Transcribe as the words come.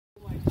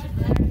Just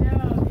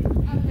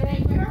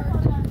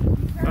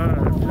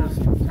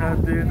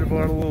at the end of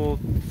our little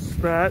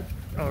spat,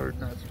 or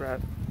not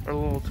spat, our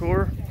little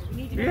tour.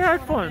 We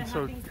had fun,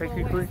 so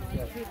technically.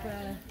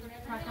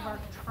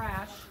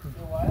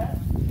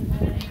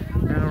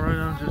 And right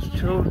now I'm just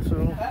chilling,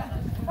 so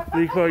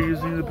think about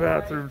using the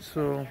bathroom,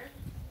 so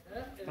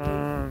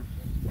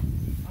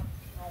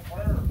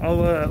I'll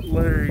let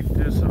Larry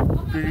do some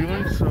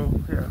videoing, so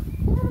yeah.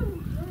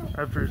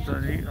 After he's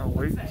done eating, I'll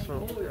wait,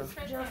 so yeah.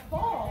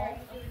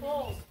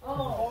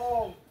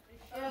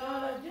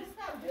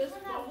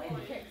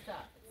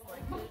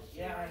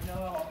 Yeah, I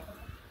know.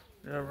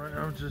 Yeah, right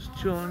now I'm just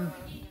chilling,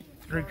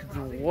 drinking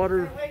some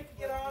water.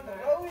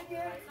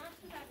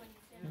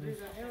 I'm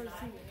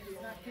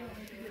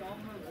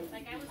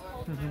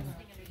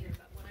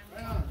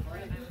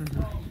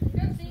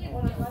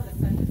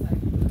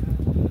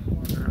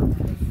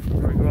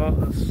gonna go out in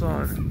the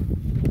sun.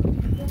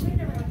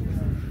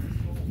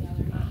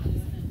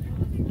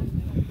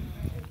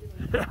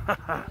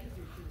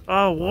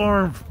 Oh,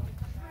 warm.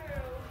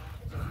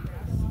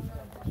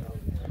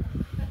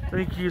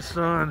 Thank you,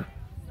 son.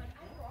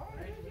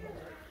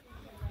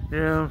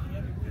 Yeah.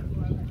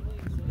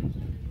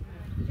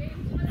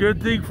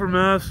 Good thing for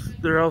masks,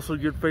 they're also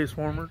good face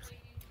warmers.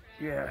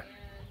 Yeah.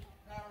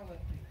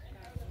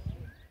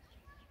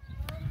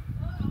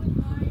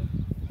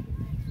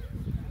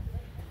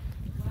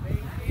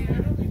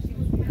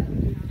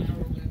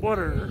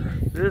 Water.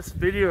 This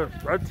video is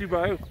brought to you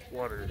by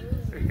water.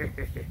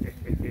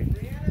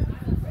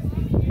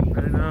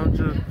 Right now,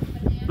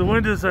 the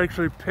wind is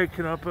actually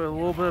picking up a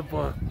little bit,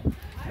 but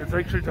it's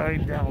actually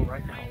dying down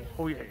right now.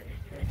 Oh yeah.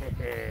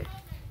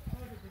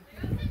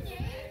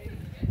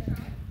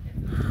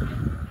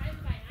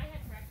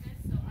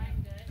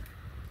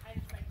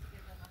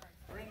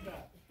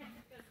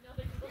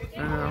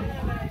 I know.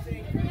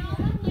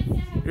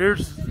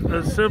 Here's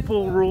a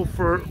simple rule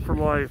for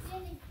life.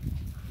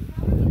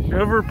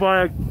 Never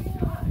buy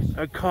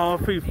a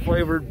coffee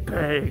flavored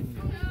bag.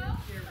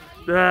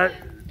 That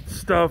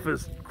stuff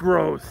is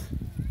gross.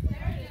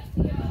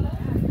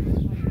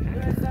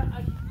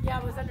 Yeah,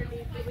 it was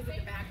underneath. It was in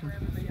the back where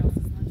everybody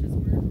else's lunches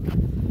were.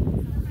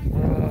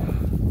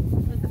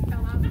 Let them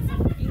fell out and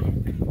someone eat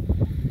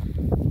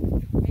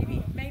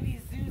it.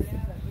 Maybe Zeus.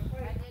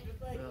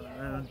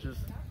 And just.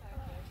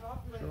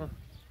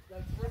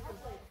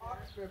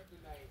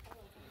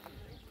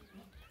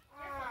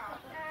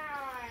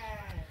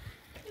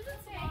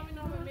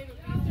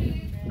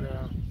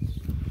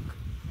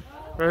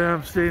 Right now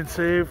I'm staying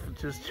safe,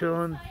 just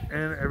chilling,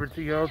 and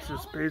everything else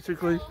is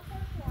basically.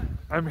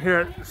 I'm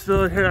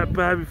still here at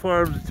Babby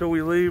Farms until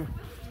we leave.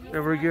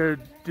 Then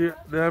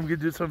I'm gonna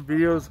do some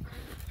videos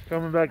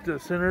coming back to the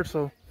center.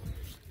 So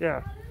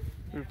yeah,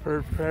 we're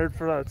prepared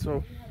for that.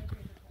 So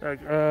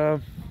like,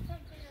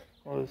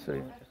 what was I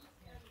saying?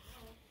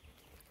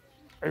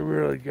 I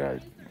really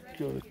gotta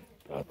go to the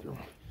bathroom.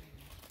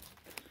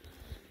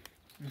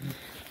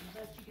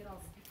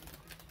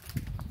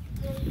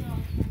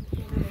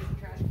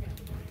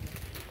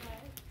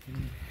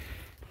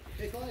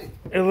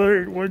 Hey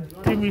Larry,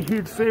 do me a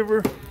huge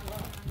favor.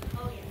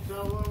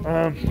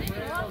 I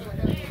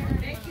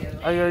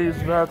gotta use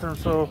the bathroom,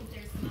 so.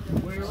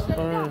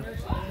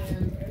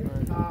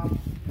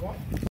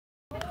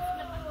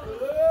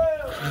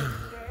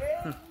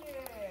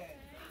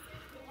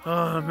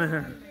 Oh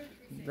man,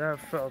 that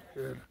felt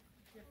good.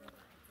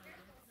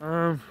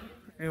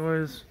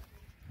 Anyways,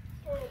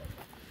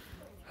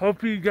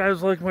 hope you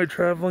guys like my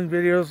traveling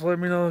videos. Let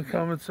me know in the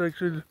comment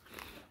section.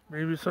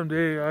 Maybe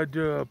someday I'll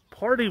do a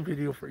party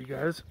video for you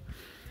guys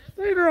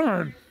later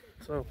on.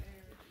 So,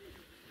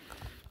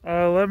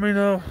 let me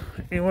know.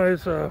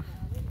 Anyways,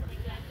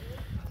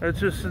 that's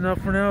just enough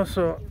for now.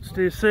 So,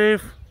 stay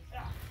safe.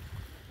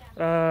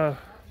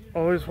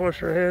 Always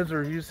wash your hands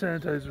or use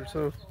sanitizer.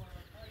 So,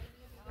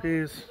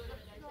 peace.